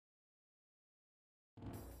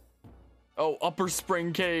Oh, Upper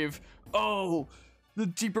Spring Cave. Oh, the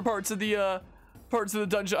deeper parts of the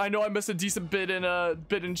dungeon. I know I missed a decent bit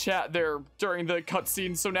in chat there during the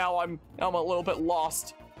cutscene, so now I'm a little bit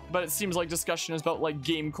lost. But it seems like discussion is about like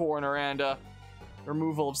game corner and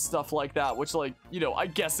removal of stuff like that, which, like, you know, I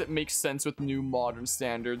guess it makes sense with new modern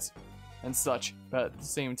standards and such, but at the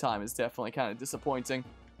same time it's definitely kind of disappointing.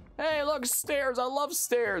 Hey, look, stairs. I love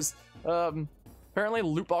stairs. Apparently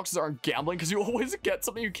loot boxes aren't gambling because you always get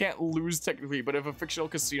something you can't lose technically, but if a fictional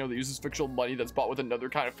casino that uses fictional money that's bought with another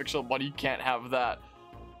kind of fictional money, you can't have that.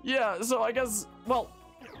 Yeah, so I guess, well,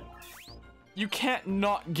 you can't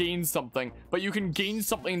not gain something, but you can gain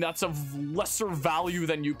something that's of lesser value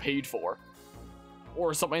than you paid for,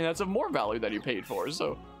 or something that's of more value than you paid for.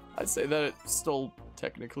 So I'd say that it still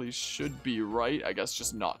technically should be right, I guess,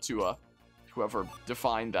 just not to whoever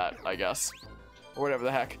defined that, I guess, or whatever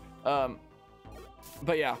the heck.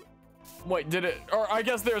 But yeah, wait, did it, or I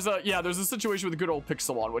guess there's a situation with the good old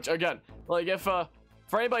Pixelmon, which again, like, if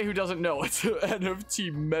for anybody who doesn't know, it's an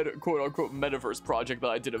NFT quote-unquote metaverse project that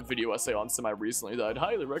I did a video essay on semi-recently that I'd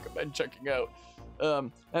highly recommend checking out.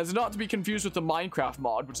 And it's not to be confused with the Minecraft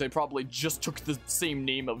mod, which they probably just took the same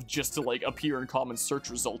name of just to, like, appear in common search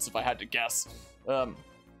results, if I had to guess.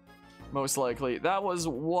 Most likely. That was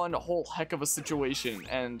one whole heck of a situation,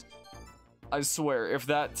 and I swear, if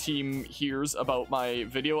that team hears about my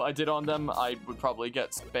video I did on them, I would probably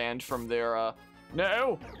get banned from their,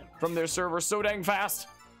 from their server so dang fast.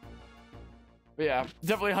 But yeah,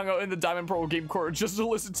 definitely hung out in the Diamond Pearl game corner just to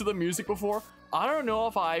listen to the music before. I don't know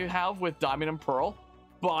if I have with Diamond and Pearl,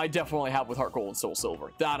 but I definitely have with Heart Gold and Soul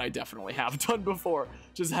Silver. That I definitely have done before,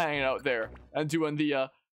 just hanging out there and doing the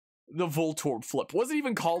Voltorb flip. Was it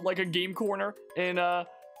even called like a game corner in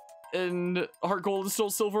Heart Gold and Soul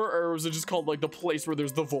Silver, or was it just called like the place where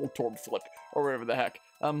there's the Voltorb flip or whatever the heck?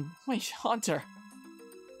 Wait, Hunter.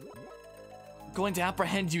 I'm going to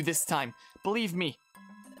apprehend you this time. Believe me.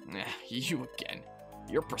 You again.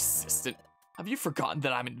 You're persistent. Have you forgotten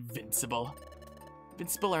that I'm invincible?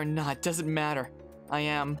 Invincible or not, doesn't matter.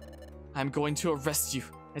 I'm going to arrest you.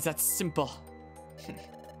 It's that simple.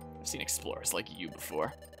 I've seen explorers like you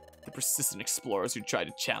before. The persistent explorers who try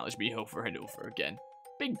to challenge me over and over again.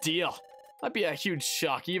 Big deal. Might be a huge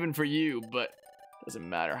shock even for you, but doesn't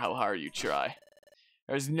matter how hard you try.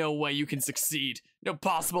 There's no way you can succeed. No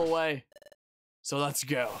possible way. So let's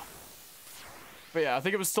go. But yeah, I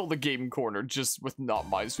think it was still the game corner, just with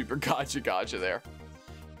not Minesweeper. Gotcha there.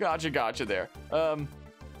 Gotcha there.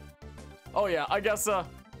 Oh yeah, I guess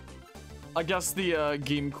the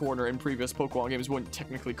game corner in previous Pokemon games wouldn't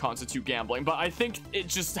technically constitute gambling, but I think it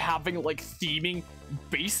just having like theming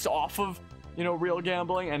based off of, you know, real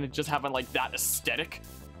gambling, and it just having like that aesthetic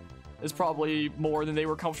is probably more than they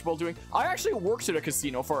were comfortable doing. I actually worked at a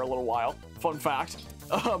casino for a little while. Fun fact.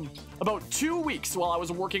 About 2 weeks while I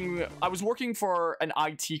was working for an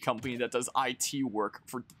IT company that does IT work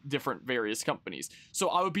for different various companies. So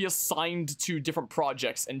I would be assigned to different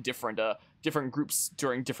projects and different groups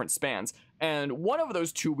during different spans. And one of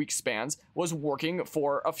those 2-week spans was working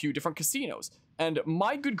for a few different casinos. And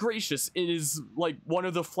my good gracious, it is like one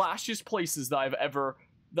of the flashiest places that I've ever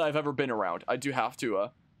been around. I do have to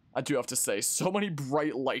say, so many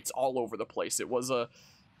bright lights all over the place. It was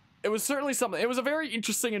certainly something. It was a very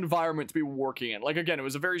interesting environment to be working in. Like, again, it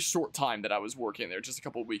was a very short time that I was working there, just a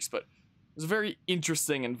couple of weeks, but it was a very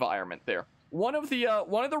interesting environment there. One of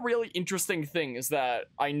the really interesting things that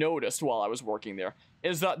I noticed while I was working there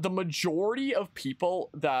is that the majority of people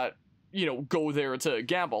that, you know, go there to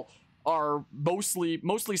gamble are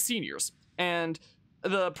mostly seniors. And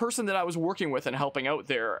the person that I was working with and helping out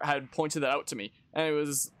there had pointed that out to me,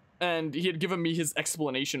 and he had given me his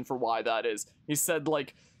explanation for why that is. He said,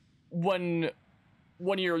 like, when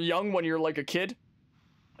you're young, when you're like a kid,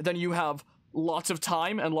 then you have lots of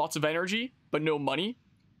time and lots of energy, but no money.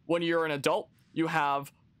 When you're an adult, you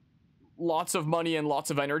have lots of money and lots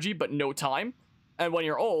of energy, but no time. And when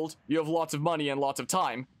you're old, you have lots of money and lots of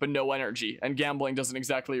time, but no energy. And gambling doesn't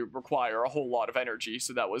exactly require a whole lot of energy.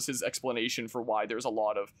 So that was his explanation for why there was a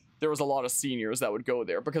lot of seniors that would go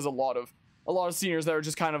there, because a lot of seniors that are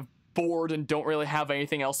just kind of bored and don't really have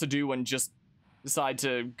anything else to do and just decide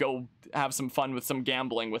to go have some fun with some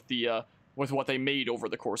gambling with with what they made over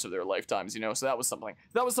the course of their lifetimes, you know. So that was something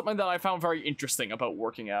that I found very interesting about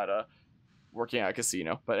working at a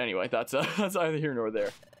casino. But anyway, that's neither here nor there.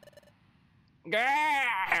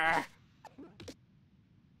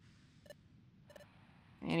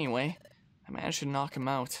 Anyway, I managed to knock him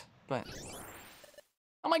out, but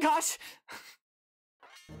oh my gosh,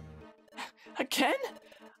 again?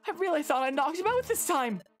 I really thought I knocked him out this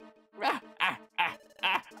time.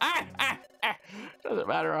 Doesn't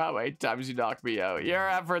matter how many times you knock me out. Your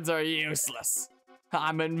efforts are useless.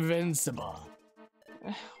 I'm invincible.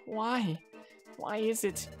 Why? Why is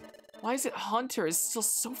it Hunter is still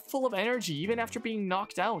so full of energy even after being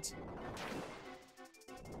knocked out?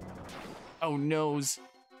 Oh, noes.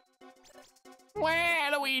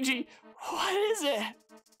 Where, Luigi? What is it?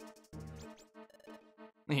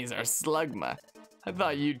 These are Slugma. I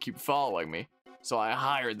thought you'd keep following me, so I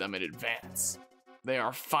hired them in advance. They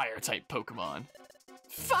are fire-type Pokemon.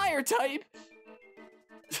 Fire-type?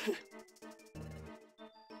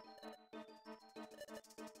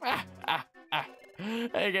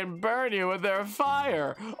 They can burn you with their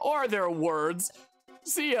fire, or their words.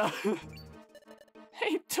 See ya.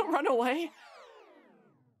 Hey, don't run away.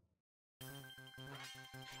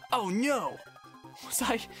 Oh no! Was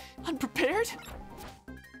I unprepared?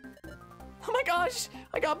 Oh my gosh,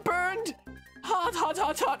 I got burned! Hot, hot,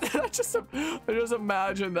 hot, hot. I just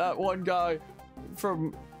imagine that one guy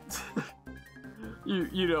from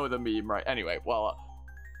you know the meme, right? Anyway, well,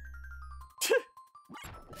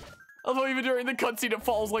 although even during the cutscene it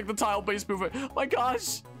falls like the tile-based movement. Oh my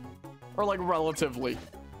gosh! Or like relatively.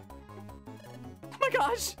 Oh my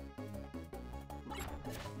gosh!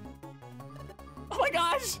 Oh my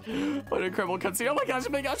gosh! What an incredible cutscene. Oh my gosh,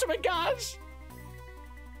 oh my gosh, oh my gosh!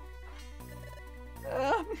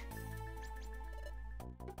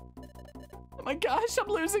 Oh my gosh, I'm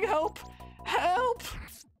losing hope! Help!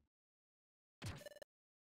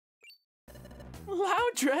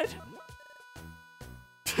 Loudred!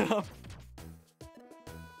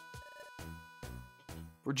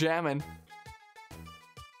 We're jamming.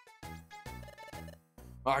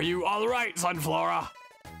 Are you alright, Sunflora?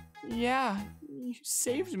 Yeah, you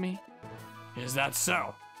saved me. Is that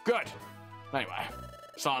so? Good. Anyway,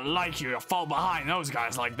 it's not like you to fall behind those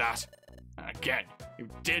guys like that. And again, you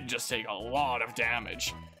did just take a lot of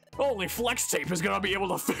damage. Only Flex Tape is gonna be able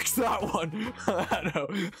to fix that one. I know,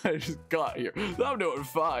 I just got here. I'm doing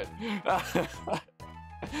fine.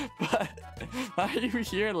 But why are you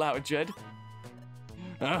here, Loudred?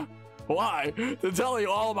 Huh? Why? To tell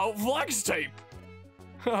you all about Flex Tape.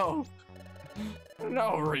 Oh,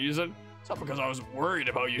 no reason. It's not because I was worried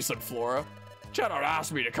about you, Sunflora. Chatot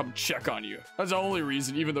asked me to come check on you. That's the only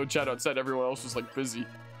reason, even though Chatot said everyone else was like busy.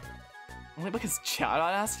 Only because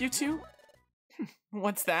Chatot asked you to?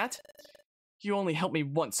 What's that? You only helped me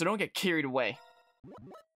once, so don't get carried away.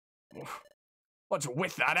 What's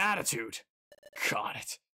with that attitude? Got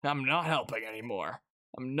it. I'm not helping anymore.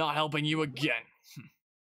 I'm not helping you again.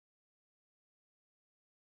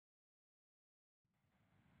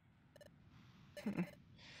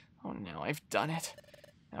 Oh no, I've done it.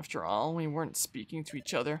 After all, we weren't speaking to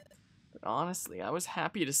each other. But honestly, I was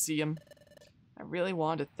happy to see him. I really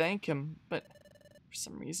wanted to thank him, but for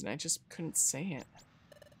some reason I just couldn't say it.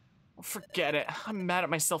 Well, forget it. I'm mad at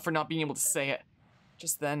myself for not being able to say it.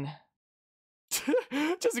 Just then.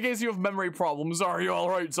 Just in case you have memory problems, are you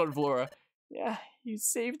alright, Sunflora? Yeah, you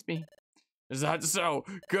saved me. Is that so?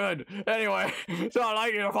 Good. Anyway, it's not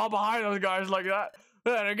like you to fall behind those guys like that.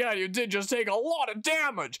 Then again, you did just take a lot of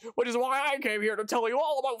damage, which is why I came here to tell you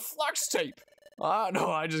all about Flex Tape. No,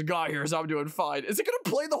 I just got here, so I'm doing fine. Is it gonna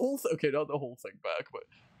play the whole thing? Okay, not the whole thing back, but...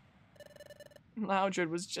 Loudred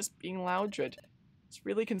was just being Loudred. He's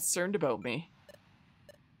really concerned about me.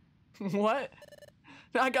 What?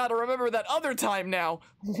 I gotta remember that other time now.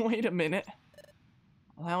 Wait a minute.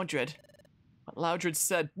 Loudred. What Loudred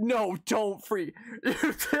said. No, don't freak. You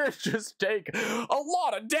did just take a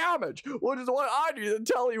lot of damage, which is what I need to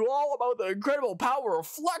tell you all about the incredible power of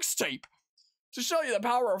Flex Tape. To show you the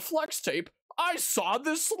power of Flex Tape, I saw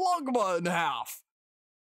this Slugma in half.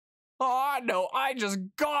 Oh, no, I just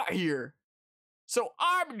got here. So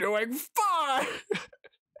I'm doing fine.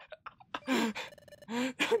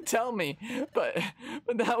 Don't tell me, but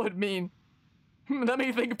that would mean... Let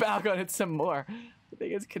me think back on it some more. I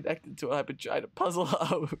think it's connected to what I've been trying to puzzle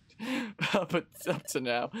out. But up to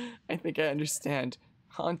now, I think I understand.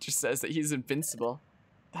 Hunter says that he's invincible.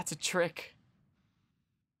 That's a trick.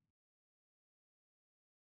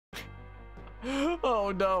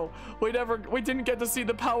 Oh no, we didn't get to see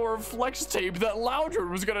the power of Flex Tape that Loudred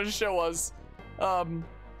was gonna show us. But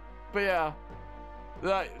yeah.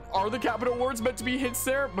 Are the capital words meant to be hints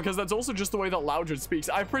there? Because that's also just the way that Loudred speaks.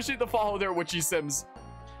 I appreciate the follow there, Witchy Sims.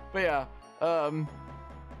 But yeah,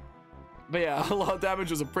 a lot of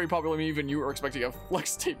damage was a pretty popular meme, even you were expecting a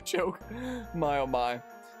Flex Tape joke. My oh my.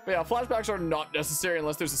 But yeah, flashbacks are not necessary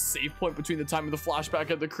unless there's a save point between the time of the flashback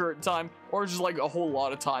and the current time, or just like a whole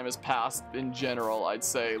lot of time has passed in general, I'd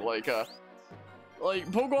say. Like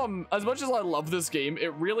Pokemon, as much as I love this game,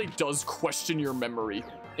 it really does question your memory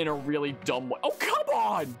in a really dumb way. Oh, come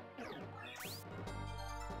on!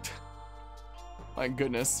 My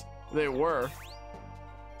goodness, they were.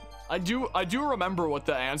 I do remember what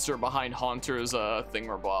the answer behind Haunter's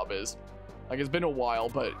thingamabob is. Like, it's been a while,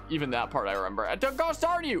 but even that part I remember. Gosh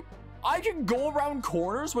darn you! I can go around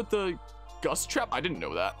corners with the gust trap? I didn't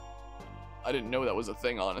know that. I didn't know that was a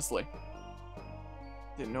thing, honestly.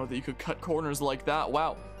 Didn't know that you could cut corners like that.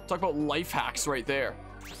 Wow. Talk about life hacks right there.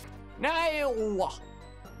 No!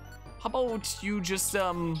 How about you just,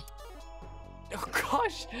 oh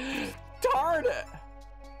gosh, darn it.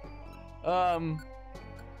 I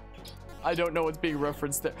don't know what's being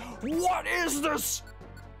referenced there. What is this?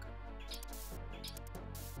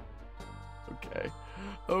 Okay.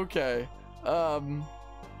 Okay.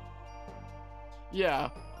 Yeah.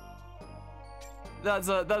 That's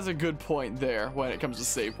a good point there when it comes to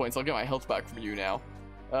save points. I'll get my health back from you now.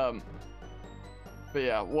 But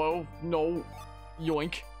yeah, whoa, no,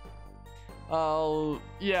 yoink.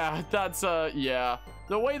 Yeah, that's, yeah.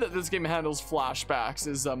 The way that this game handles flashbacks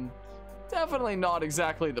is, definitely not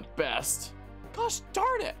exactly the best. Gosh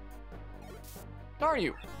darn it. Darn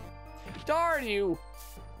you. Darn you.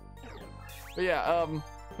 But yeah,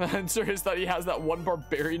 I'm serious that he has that one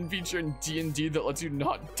barbarian feature in D&D that lets you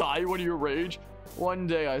not die when you rage. One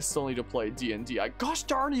day I still need to play D&D. Gosh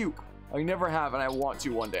darn you. I never have, and I want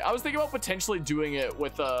to one day. I was thinking about potentially doing it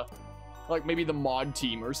with, like maybe the mod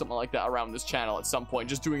team or something like that around this channel at some point.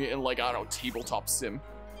 Just doing it in, like, I don't know, tabletop sim.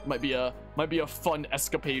 Might be a fun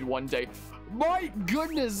escapade one day. My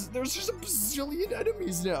goodness, there's just a bazillion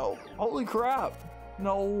enemies now. Holy crap.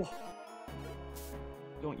 No.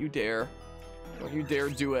 Don't you dare. Don't you dare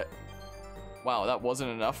do it. Wow, that wasn't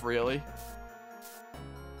enough, really.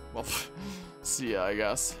 Well, see ya, I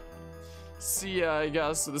guess. See ya, I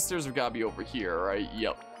guess. So the stairs have got to be over here, right?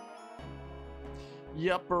 Yep.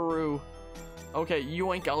 Yep-a-roo. Okay,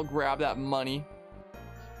 yoink, I'll grab that money.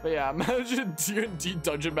 But yeah, imagine D&D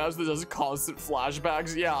Dungeon Master that does constant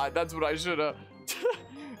flashbacks. Yeah, that's what I should have.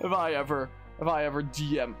 if I ever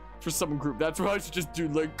DM for some group, that's what I should just do,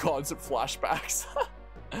 like constant flashbacks.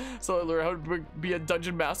 So I learn how to be a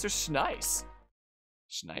Dungeon Master. Nice.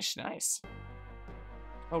 Nice.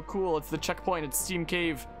 Oh, cool. It's the checkpoint at Steam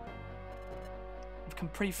Cave. I've come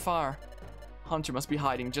pretty far. Hunter must be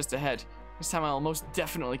hiding just ahead. This time I'll most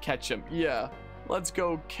definitely catch him. Yeah, let's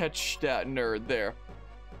go catch that nerd there.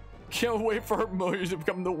 Can't wait for Moyo to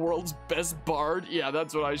become the world's best bard. Yeah,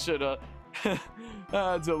 that's what I should,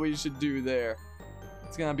 that's what we should do there.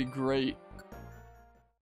 It's gonna be great.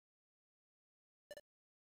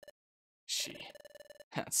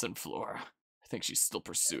 That Sunflora. I think she's still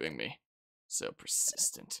pursuing me. So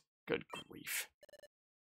persistent. Good grief.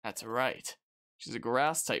 That's right. She's a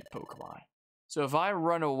grass-type Pokemon. So if I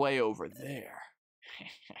run away over there...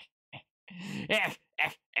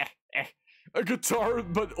 A guitar,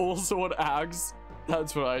 but also an axe.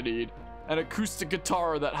 That's what I need. An acoustic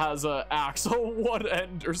guitar that has an axe on one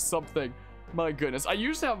end or something. My goodness. I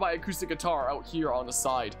used to have my acoustic guitar out here on the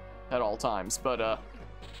side at all times, but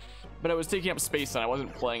it was taking up space and I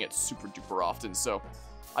wasn't playing it super duper often, so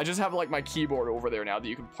I just have like my keyboard over there now that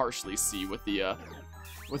you can partially see with the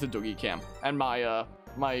Doogie Cam, and my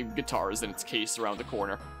my guitar is in its case around the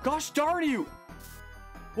corner. Gosh darn you!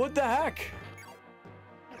 What the heck?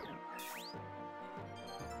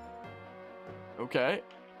 Okay.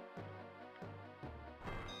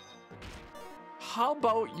 How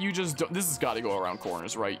about you just don't... This has got to go around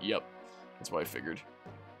corners, right? Yep. That's what I figured.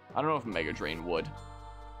 I don't know if Mega Drain would.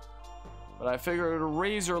 But I figured a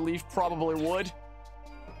Razor Leaf probably would.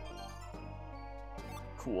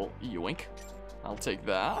 Cool. Yoink. I'll take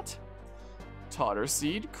that. Totter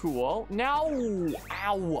Seed. Cool. Now!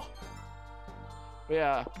 Ow! But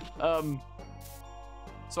yeah.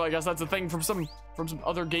 So I guess that's a thing from some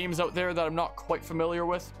other games out there that I'm not quite familiar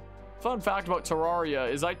with. Fun fact about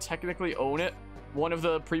Terraria is I technically own it. One of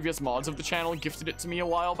the previous mods of the channel gifted it to me a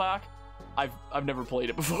while back. I've never played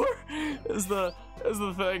it before. is the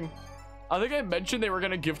thing. I think I mentioned they were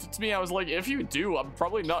gonna gift it to me. I was like, if you do, I'm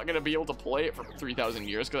probably not gonna be able to play it for 3,000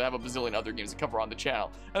 years because I have a bazillion other games to cover on the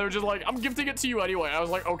channel. And they're just like, I'm gifting it to you anyway. I was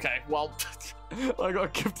like, okay, well, I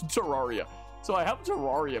got gifted Terraria. So I have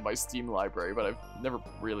Terraria in my Steam library, but I've never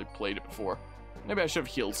really played it before. Maybe I should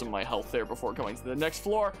have healed some of my health there before going to the next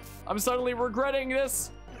floor. I'm suddenly regretting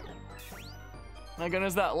this. My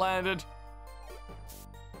goodness, that landed.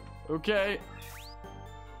 Okay.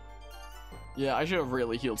 Yeah, I should have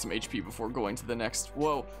really healed some HP before going to the next,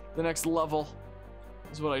 the next level.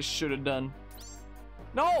 Is what I should have done.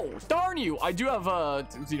 No, darn you. I do have,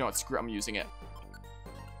 you know what, screw it, I'm using it.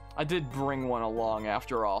 I did bring one along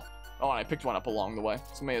after all. Oh, and I picked one up along the way,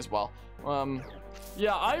 so may as well.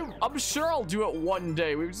 Yeah, I'm sure I'll do it one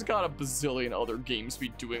day. We've just got a bazillion other games to be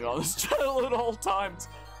doing on this channel at all times,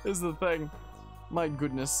 is the thing. My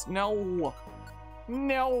goodness. No.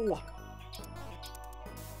 No.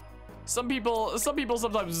 Some people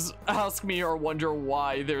sometimes ask me or wonder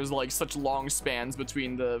why there's like such long spans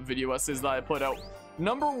between the video essays that I put out.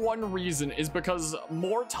 Number one reason is because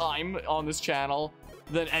more time on this channel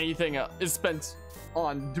than anything is spent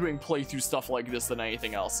on doing playthrough stuff like this than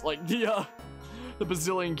anything else. Like the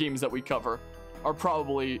bazillion games that we cover are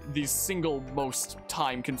probably the single most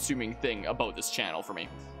time consuming thing about this channel for me.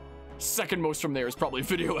 Second most from there is probably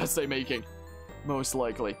video essay making, most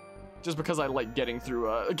likely. Just because I like getting through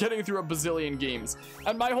a bazillion games.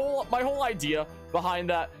 And my whole idea behind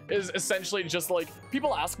that is essentially just like,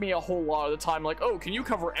 people ask me a whole lot of the time like, oh, can you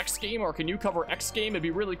cover X game or can you cover X game? It'd be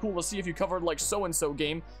really cool to see if you covered like so-and-so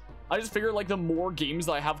game. I just figure like the more games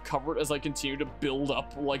that I have covered as I continue to build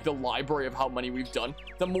up like the library of how many we've done,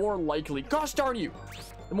 the more likely, gosh darn you,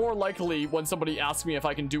 the more likely when somebody asks me if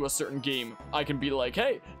I can do a certain game, I can be like,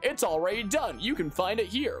 hey, it's already done. You can find it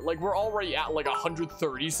here. Like we're already at like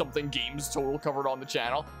 130 something games total covered on the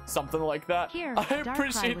channel, something like that. Here, I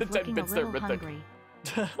appreciate the 10 bits there, Mythic.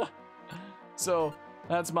 So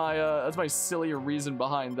that's my silly reason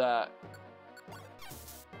behind that.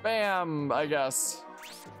 Bam, I guess.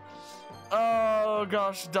 Oh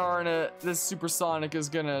gosh darn it, this supersonic is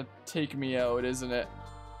gonna take me out, isn't it?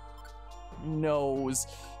 Knows.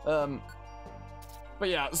 But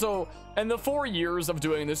yeah, so in the 4 years of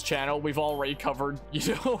doing this channel, we've already covered,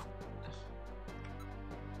 you know,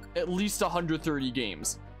 at least 130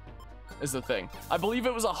 games is the thing. I believe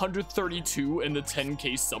it was 132 in the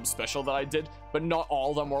 10K sub special that I did, but not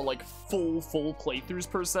all of them were like full playthroughs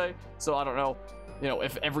per se. So I don't know, you know,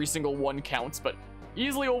 if every single one counts, but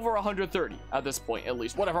easily over 130 at this point, at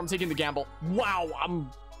least. Whatever, I'm taking the gamble. Wow, I'm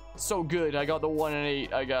so good. I got the 1 and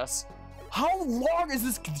 8, I guess. How long is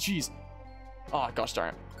this? Jeez. Oh, gosh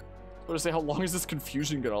darn it. I was going to say, how long is this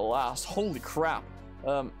confusion going to last? Holy crap.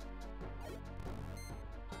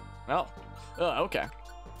 Okay.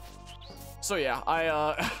 So yeah,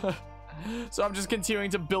 so I'm just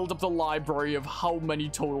continuing to build up the library of how many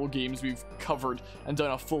total games we've covered and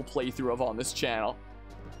done a full playthrough of on this channel.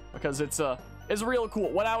 Because it's real cool.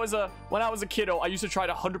 When I was a kiddo, I used to try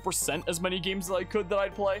to 100% as many games as I could that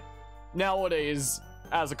I'd play. Nowadays,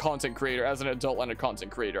 as a content creator, as an adult and a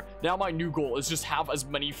content creator, now my new goal is just have as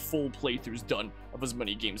many full playthroughs done of as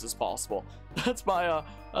many games as possible. That's my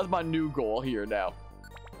new goal here now.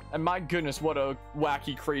 And my goodness, what a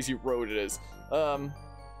wacky, crazy road it is. But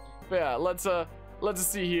yeah, let's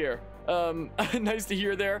see here. Nice to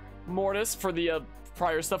hear there, Mortis, for the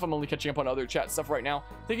prior stuff. I'm only catching up on other chat stuff right now.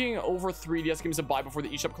 Thinking over 3DS games to buy before the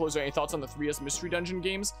eShop closes. Any thoughts on the 3DS Mystery Dungeon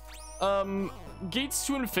games? Gates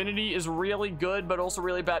to Infinity is really good, but also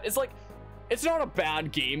really bad. It's like, it's not a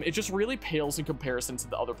bad game. It just really pales in comparison to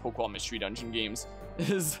the other Pokemon Mystery Dungeon games.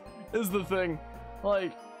 Is the thing.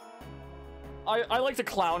 Like, I like to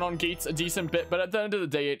clown on Gates a decent bit, but at the end of the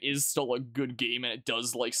day, it is still a good game, and it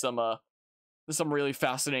does like some really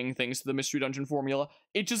fascinating things to the Mystery Dungeon formula.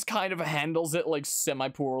 It just kind of handles it like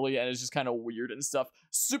semi-poorly, and it's just kind of weird and stuff.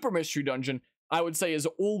 Super Mystery Dungeon, I would say, is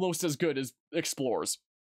almost as good as Explorers.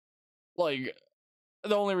 Like,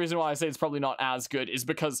 the only reason why I say it's probably not as good is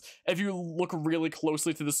because if you look really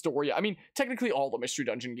closely to the story, I mean, technically all the Mystery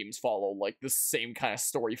Dungeon games follow like the same kind of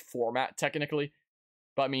story format, technically.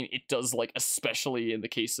 But I mean, it does, like, especially in the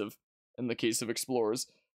case of Explorers,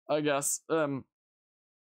 I guess. But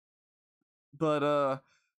I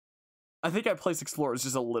think I placed Explorers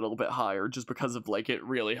just a little bit higher, just because of like it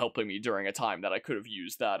really helping me during a time that I could have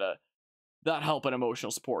used that help and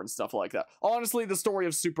emotional support and stuff like that. Honestly, the story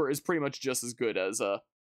of Super is pretty much just as good as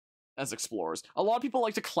Explorers. A lot of people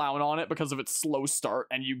like to clown on it because of its slow start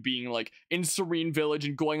and you being like in Serene Village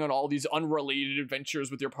and going on all these unrelated adventures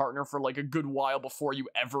with your partner for like a good while before you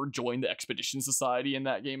ever join the Expedition Society in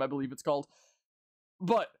that game, I believe it's called.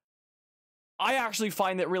 But I actually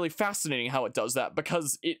find it really fascinating how it does that,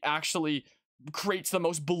 because it actually creates the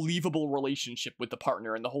most believable relationship with the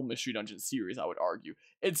partner in the whole Mystery Dungeon series, I would argue.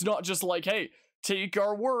 It's not just like, hey, take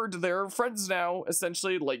our word, they're friends now,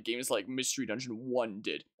 essentially, like games like Mystery Dungeon 1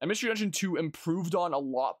 did. And Mystery Dungeon 2 improved on a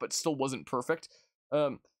lot, but still wasn't perfect.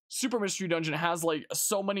 Super Mystery Dungeon has like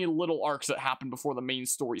so many little arcs that happen before the main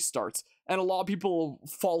story starts, and a lot of people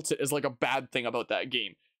fault it as like a bad thing about that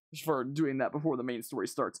game for doing that before the main story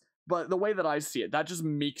starts. But the way that I see it, that just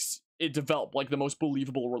makes it develop like the most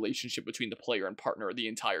believable relationship between the player and partner the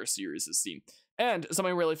entire series has seen. And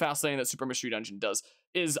something really fascinating that Super Mystery Dungeon does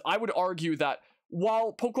is, I would argue that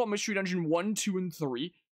while Pokemon Mystery Dungeon 1, 2, and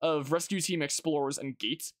 3 of Rescue Team, Explorers, and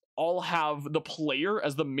Gates all have the player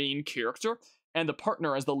as the main character and the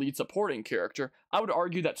partner as the lead supporting character, I would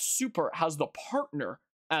argue that Super has the partner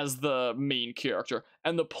as the main character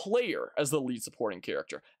and the player as the lead supporting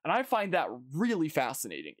character. And I find that really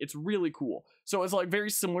fascinating. It's really cool. So it's like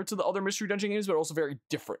very similar to the other Mystery Dungeon games, but also very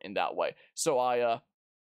different in that way. So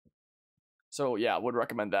so yeah, would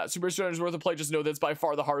recommend that. Super Mystery Dungeon is worth a play. Just know that it's by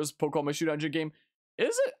far the hardest Pokemon Mystery Dungeon game.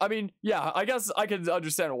 Is it? I mean, yeah, I guess I can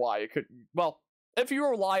understand why it could. Well, if you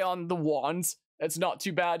rely on the wands, it's not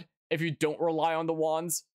too bad. If you don't rely on the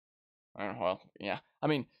wands, well, yeah. I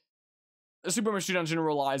mean, the Super Mystery Dungeon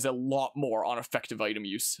relies a lot more on effective item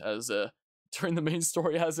use as during the main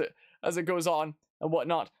story as it goes on and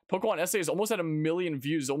whatnot. Pokemon SA is almost at 1 million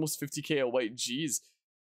views, almost 50k away. Jeez,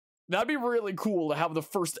 that'd be really cool to have the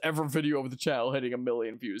first ever video of the channel hitting 1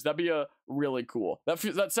 million views. That'd be really cool.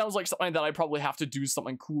 That sounds like something that I probably have to do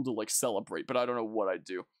something cool to like celebrate, but I don't know what I'd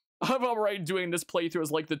do. I'm already doing this playthrough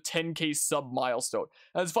as like the 10k sub milestone.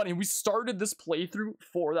 And it's funny, we started this playthrough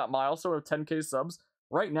for that milestone of 10k subs.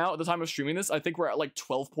 Right now, at the time of streaming this, I think we're at like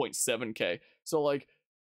 12.7k. So like,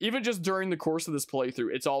 even just during the course of this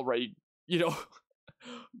playthrough, it's already, you know,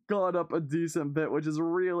 gone up a decent bit, which is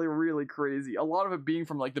really, really crazy. A lot of it being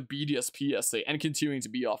from like the BDSP essay and continuing to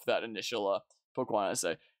be off that initial Pokemon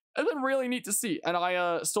essay. It's been really neat to see, and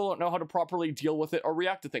I still don't know how to properly deal with it or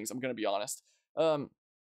react to things, I'm gonna be honest.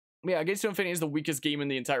 Yeah, Gates to Infinity is the weakest game in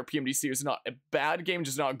the entire PMD series. Not a bad game,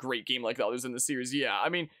 just not a great game like the others in the series. Yeah, I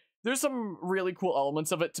mean, there's some really cool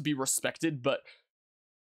elements of it to be respected, but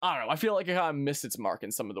I don't know. I feel like it kind of missed its mark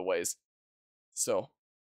in some of the ways. So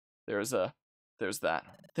there's that.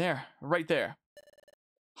 There, right there.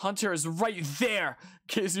 Hunter is right there. In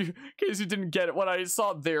case you didn't get it, when I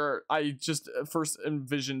saw it there, I just first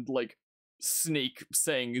envisioned like Snake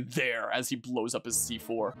saying "there" as he blows up his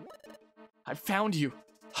C4. I found you,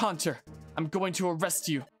 Hunter. I'm going to arrest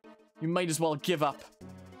you. You might as well give up.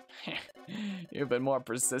 You've been more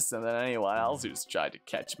persistent than anyone else who's tried to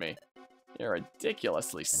catch me. You're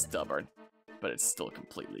ridiculously stubborn, but it's still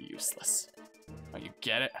completely useless. Oh, you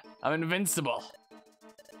get it? I'm invincible.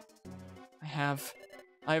 I have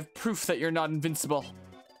proof that you're not invincible.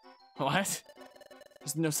 What?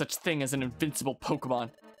 There's no such thing as an invincible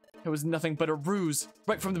Pokemon. It was nothing but a ruse,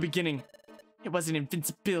 right from the beginning. It wasn't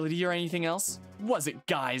invincibility or anything else, was it,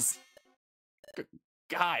 guys?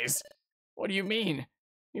 Guys? What do you mean?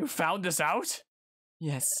 You found this out?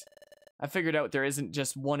 Yes. I figured out there isn't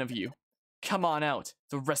just one of you. Come on out,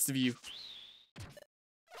 the rest of you.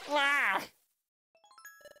 Ah!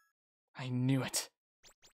 I knew it.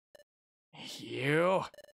 You?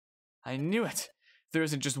 I knew it. There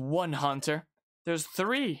isn't just one Hunter. There's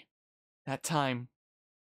 3. That time,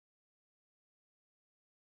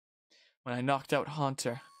 when I knocked out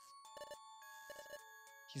Hunter.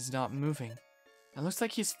 He's not moving. It looks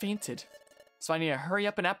like he's fainted. So I need to hurry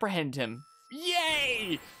up and apprehend him.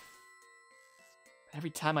 Yay!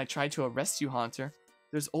 Every time I try to arrest you, Hunter,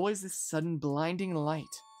 there's always this sudden blinding light.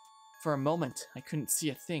 For a moment, I couldn't see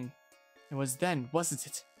a thing. It was then, wasn't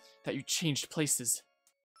it, that you changed places?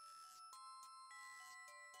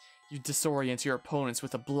 You disorient your opponents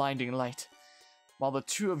with a blinding light, while the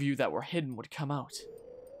 2 of you that were hidden would come out.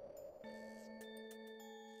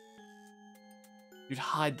 You'd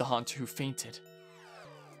hide the Hunter who fainted.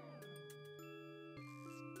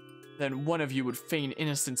 Then one of you would feign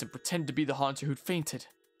innocence and pretend to be the Hunter who'd fainted.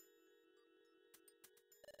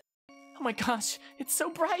 Oh my gosh, it's so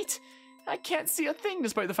bright! I can't see a thing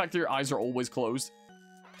despite the fact that your eyes are always closed.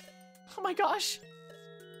 Oh my gosh!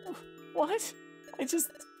 What?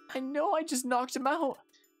 I know I just knocked him out.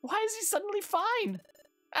 Why is he suddenly fine?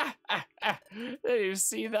 Did you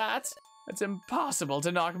see that? It's impossible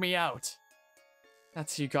to knock me out.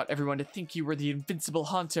 That's how you got everyone to think you were the invincible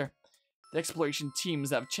Hunter. The exploration teams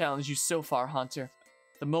that have challenged you so far, Hunter.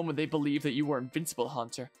 The moment they believed that you were invincible,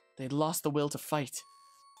 Hunter, they lost the will to fight.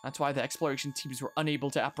 That's why the exploration teams were unable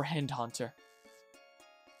to apprehend Hunter.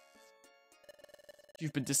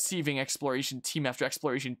 You've been deceiving exploration team after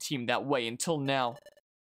exploration team that way until now.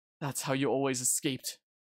 That's how you always escaped.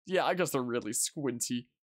 Yeah, I guess they're really squinty.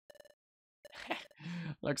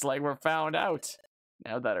 Looks like we're found out.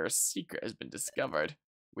 Now that our secret has been discovered,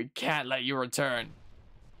 we can't let you return.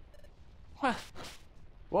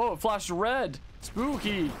 Whoa, it flashed red.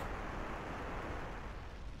 Spooky.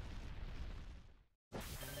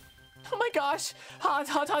 Oh my gosh. Hot,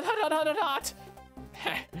 hot, hot, hot, hot, hot, hot.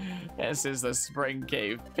 This is the Spring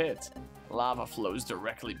Cave Pit. Lava flows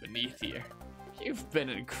directly beneath here. You've been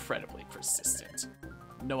incredibly persistent.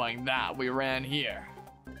 Knowing that, we ran here.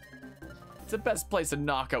 It's the best place to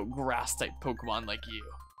knock out grass-type Pokemon like you.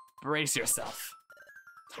 Brace yourself.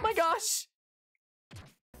 Oh my gosh!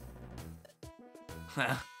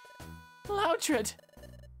 Loudred.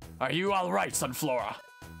 Are you all right, Sunflora?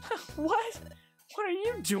 What? What are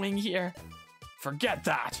you doing here? Forget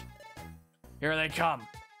that. Here they come.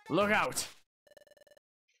 Look out.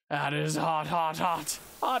 That is hot, hot, hot.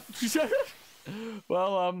 Hot.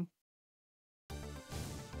 Well,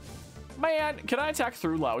 man, can I attack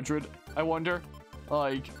through Loudred? I wonder.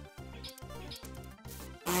 Like.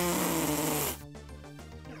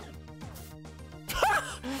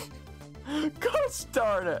 Gosh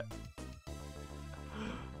darn it.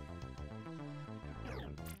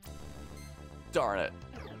 Darn it.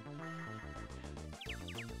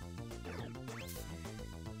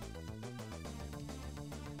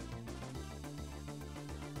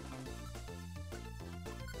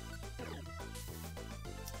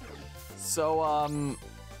 So,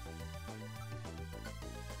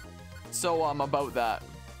 about that.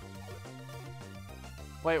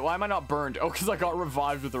 Wait, why am I not burned? Oh, because I got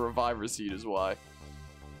revived with the reviver seed is why.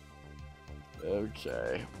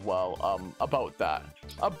 Okay, well, about that.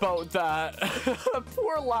 About that.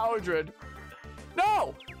 Poor Loudred.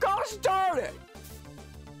 No! Gosh darn it!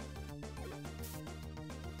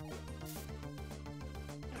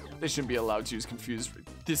 They shouldn't be allowed to use confused.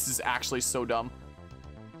 This is actually so dumb.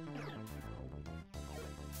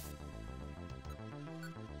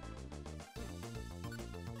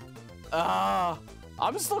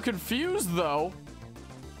 I'm still confused though.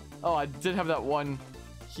 Oh, I did have that one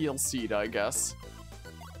heal seed, I guess.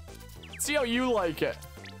 See how you like it.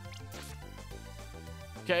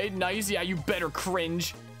 Okay, nice. Yeah, you better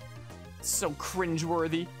cringe. So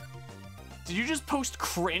cringe-worthy. Did you just post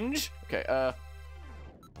cringe? Okay,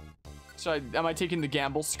 am I taking the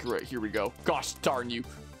gamble? Screw it, here we go. Gosh darn you.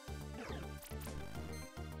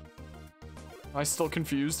 Am I still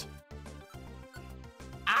confused?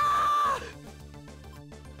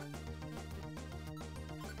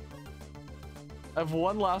 I have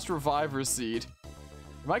one last reviver seed.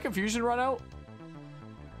 Did my confusion run out?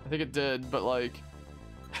 I think it did, but like...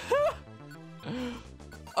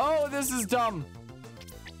 Oh, this is dumb.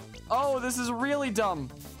 Oh, this is really dumb.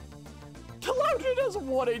 Loudred has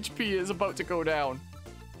 1 HP is about to go down.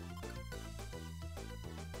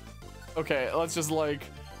 Okay, let's just like...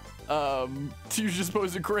 you're just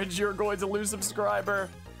supposed to cringe, you're going to lose subscriber.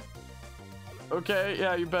 Okay,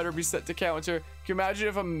 yeah, you better be set to counter. Can you imagine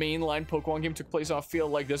if a mainline Pokemon game took place on a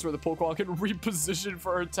field like this where the Pokemon could reposition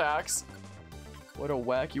for attacks? What a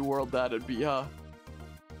wacky world that'd be, huh?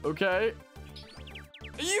 Okay.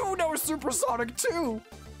 You know Supersonic too!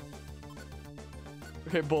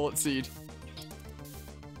 Okay, Bullet Seed.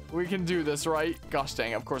 We can do this, right? Gosh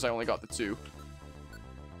dang, of course I only got the 2.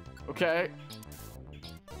 Okay.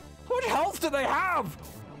 How much health do they have?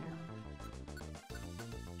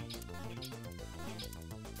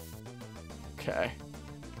 Okay.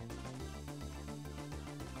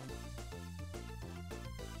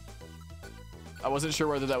 I wasn't sure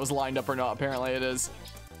whether that was lined up or not. Apparently it is.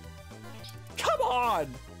 Come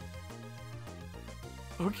on!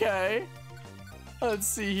 Okay. Let's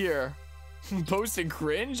see here. Posting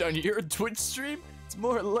cringe on your Twitch stream? It's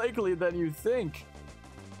more likely than you think.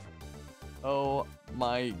 Oh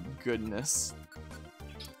my goodness.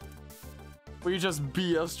 We just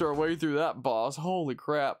BS'd our way through that boss. Holy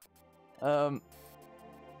crap.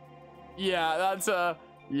 Yeah, that's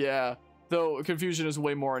yeah. Though confusion is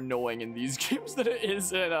way more annoying in these games than it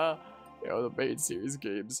is in you know, the main series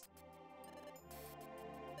games.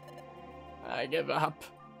 I give up.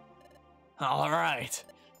 All right,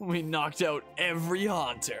 we knocked out every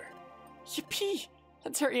haunter. Yippee!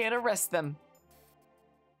 Let's hurry and arrest them.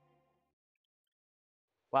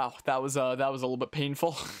 Wow, that was a little bit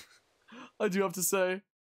painful. I do have to say.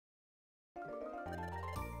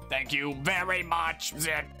 Thank you very much,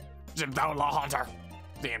 the Hunter.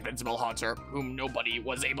 The Invincible Hunter, whom nobody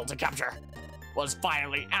was able to capture, was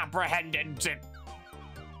finally apprehended.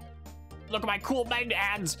 Look at my cool magned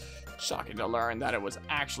hands. Shocking to learn that it was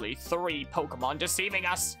actually 3 Pokemon deceiving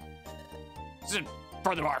us.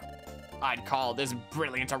 Furthermore, I'd call this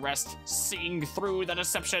brilliant arrest seeing through the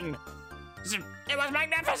deception. It was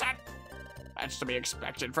magnificent. That's to be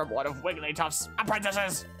expected from one of Wigglytuff's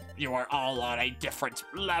apprentices. You are all on a different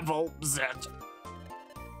level, Zed.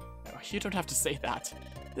 No, you don't have to say that.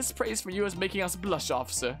 This praise for you is making us blush,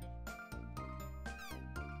 officer.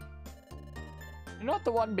 You're not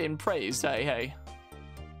the one being praised, hey.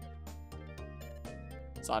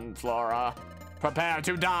 Sunflora, prepare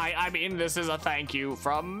to die. I mean, this is a thank you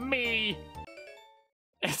from me.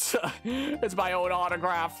 It's my own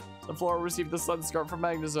autograph. Sunflora received the Sunscarf from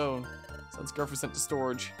Magnezone. Sunscarf was sent to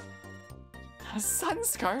storage. A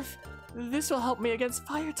Sunscarf? This will help me against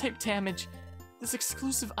fire-type damage. This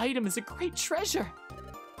exclusive item is a great treasure.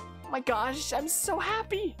 my gosh, I'm so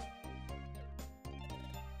happy.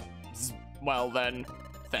 Well then,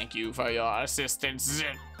 thank you for your assistance.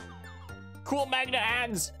 Cool magnet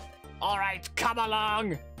hands! Alright, come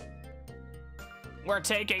along! We're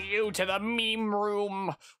taking you to the meme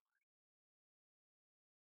room!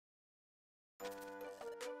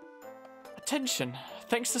 Attention,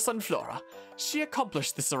 thanks to Sunflora, she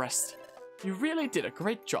accomplished this arrest. You really did a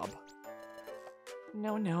great job.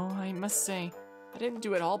 No, I must say, I didn't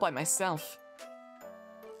do it all by myself.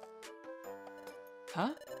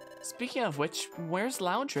 Huh? Speaking of which, where's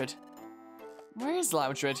Loudred? Where is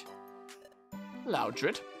Loudred?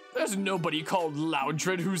 Loudred? There's nobody called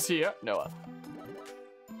Loudred who's here. Noah.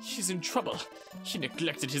 He's in trouble. He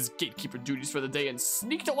neglected his gatekeeper duties for the day and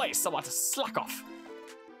sneaked away somewhat to slack off.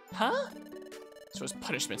 Huh? So as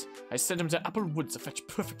punishment, I sent him to Apple Woods to fetch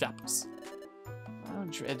perfect apples.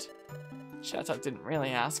 Loudred. Chatot didn't really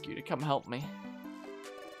ask you to come help me.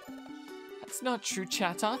 That's not true,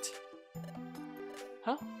 Chatot.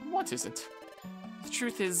 Huh? What isn't? The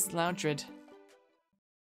truth is, Loudred.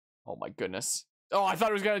 Oh my goodness. Oh, I thought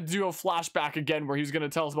he was gonna do a flashback again where he was gonna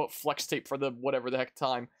tell us about flex tape for the whatever the heck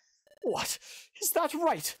time. What? Is that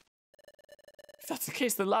right? If that's the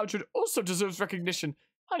case, then Loudred also deserves recognition.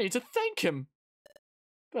 I need to thank him.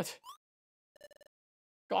 But...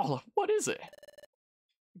 Gala, what is it?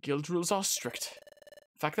 Guild rules are strict.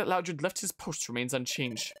 The fact that Loudred left his post remains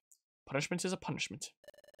unchanged. Punishment is a punishment.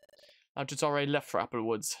 Loudred's already left for Apple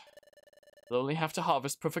Woods. They'll only have to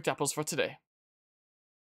harvest perfect apples for today.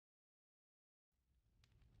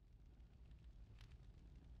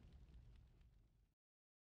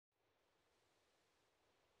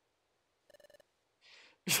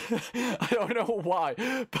 I don't know why,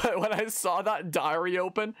 but when I saw that diary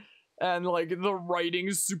open and like the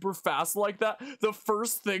writing super fast like that, the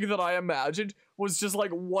first thing that I imagined was just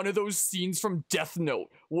like one of those scenes from Death Note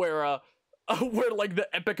where like the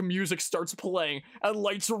epic music starts playing and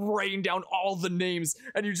lights rain down all the names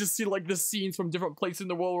and you just see like the scenes from different places in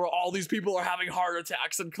the world where all these people are having heart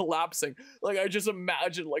attacks and collapsing. Like I just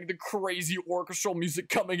imagine like the crazy orchestral music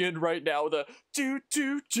coming in right now, the do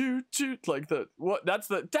like the what that's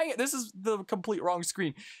the dang it, this is the complete wrong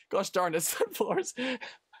screen. Gosh darn it, Sunflora's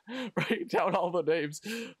writing down all the names.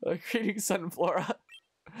 Greetings, Sunflora.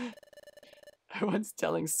 Everyone's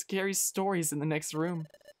telling scary stories in the next room.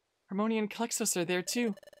 Harmonia and Calixos are there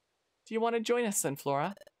too. Do you want to join us,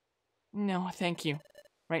 Sunflora? No, thank you.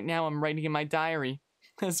 Right now I'm writing in my diary.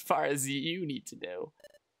 As far as you need to know.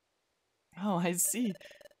 Oh, I see.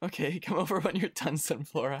 Okay, come over when you're done,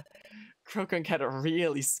 Sunflora. Krokunk had a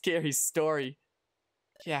really scary story.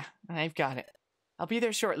 Yeah, I've got it. I'll be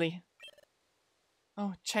there shortly.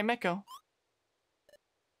 Oh, Chimeco.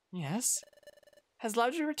 Yes? Has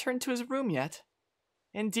Loudred returned to his room yet?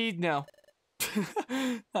 Indeed, no.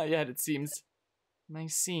 Not yet, it seems. I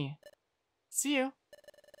see. See you.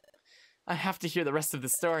 I have to hear the rest of the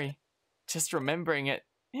story. Just remembering it.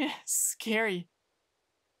 Scary.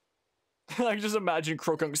 I can just imagine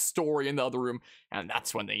Krokunk's story in the other room, and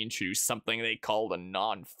that's when they introduced something they called a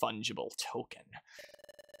non-fungible token.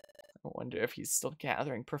 I wonder if he's still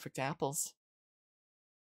gathering perfect apples.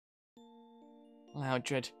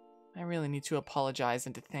 Loudred, I really need to apologize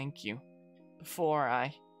and to thank you. Before,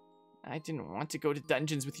 I didn't want to go to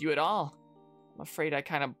dungeons with you at all. I'm afraid I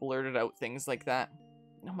kind of blurted out things like that.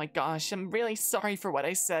 Oh my gosh, I'm really sorry for what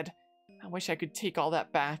I said. I wish I could take all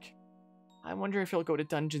that back. I wonder if you'll go to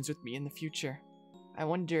dungeons with me in the future. I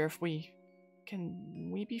wonder if can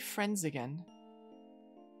we be friends again?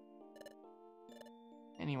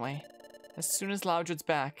 Anyway, as soon as Loudred's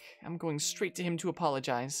back, I'm going straight to him to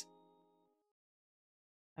apologize.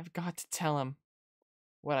 I've got to tell him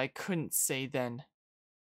what I couldn't say then.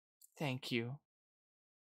 Thank you.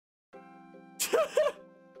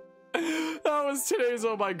 That was today's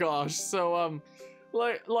oh my gosh. So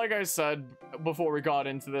like I said before we got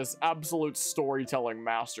into this, absolute storytelling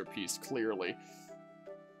masterpiece, clearly.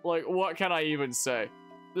 Like, what can I even say?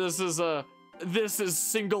 This is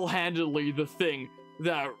single-handedly the thing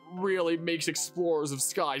that really makes Explorers of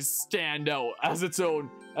Skies stand out as its own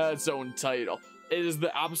title. It is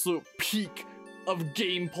the absolute peak of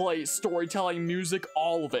gameplay, storytelling, music,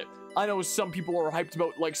 all of it. I know some people are hyped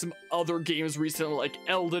about like some other games recently, like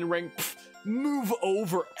Elden Ring. Pff, move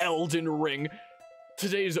over, Elden Ring.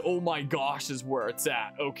 Today's oh my gosh is where it's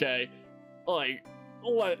at, okay? Like,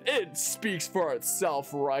 it speaks for itself,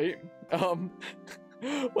 right? Well,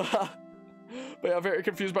 but I'm very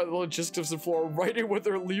confused by the logistics of Flora writing with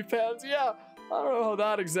her leaf hands. Yeah, I don't know how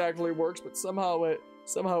that exactly works, but somehow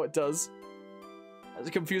it does. I was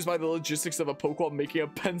confused by the logistics of a Pokemon making a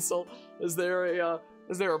pencil. Is there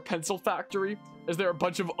Is there a pencil factory? Is there a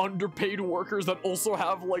bunch of underpaid workers that also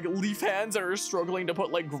have like leaf hands and are struggling to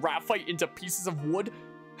put like graphite into pieces of wood?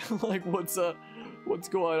 Like what's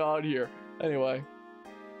going on here? Anyway.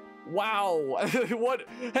 Wow.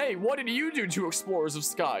 Hey, what did you do to Explorers of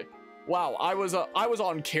Sky? Wow, I was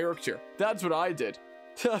on character. That's what I did.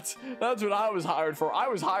 That's what I was hired for. I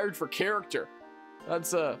was hired for character.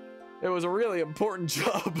 It was a really important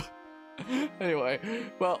job. Anyway,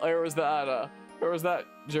 well, there was that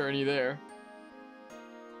journey there.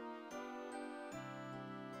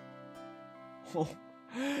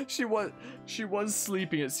 She was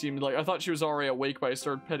sleeping, it seemed like. I thought she was already awake, but I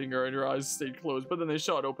started petting her and her eyes stayed closed, but then they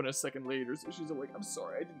shot open a second later, so she's awake. I'm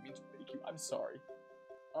sorry, I didn't mean to wake you. I'm sorry.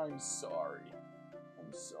 I'm sorry.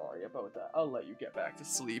 I'm sorry about that. I'll let you get back to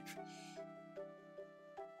sleep.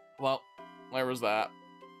 Well, where was that?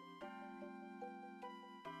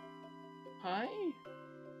 Hi?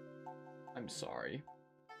 I'm sorry.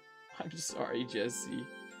 I'm sorry, Jessie.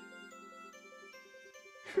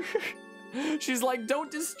 She's like, don't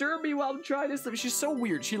disturb me while I'm trying to sleep. She's so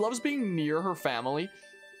weird. She loves being near her family.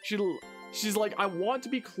 She's like, I want to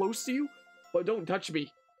be close to you, but don't touch me.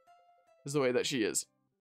 Is the way that she is.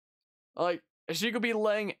 Like, she could be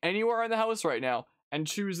laying anywhere in the house right now and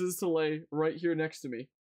chooses to lay right here next to me.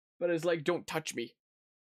 But it's like, don't touch me.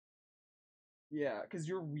 Yeah, because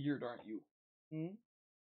you're weird, aren't you? Hmm?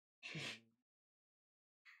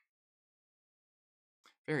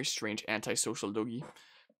 Very strange antisocial doggy.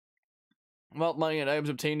 Well, money and items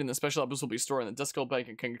obtained in the special episode will be stored in the Duskull Bank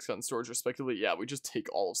and King's Gun storage, respectively. Yeah, we just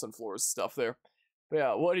take all of Sunflora's stuff there. But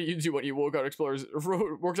yeah, what do you do when you worked on Explorers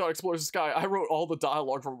of Sky? I wrote all the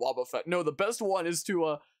dialogue for Wobbuffet. No, the best one is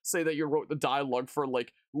to say that you wrote the dialogue for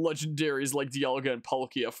like legendaries like Dialga and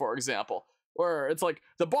Palkia, for example. Where it's like,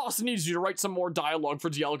 the boss needs you to write some more dialogue for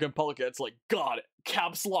Dialga and Palkia. It's like, got it.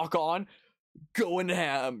 Caps lock on. Going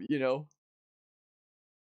ham, you know?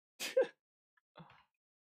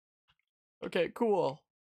 Okay, cool.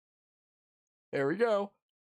 There we go.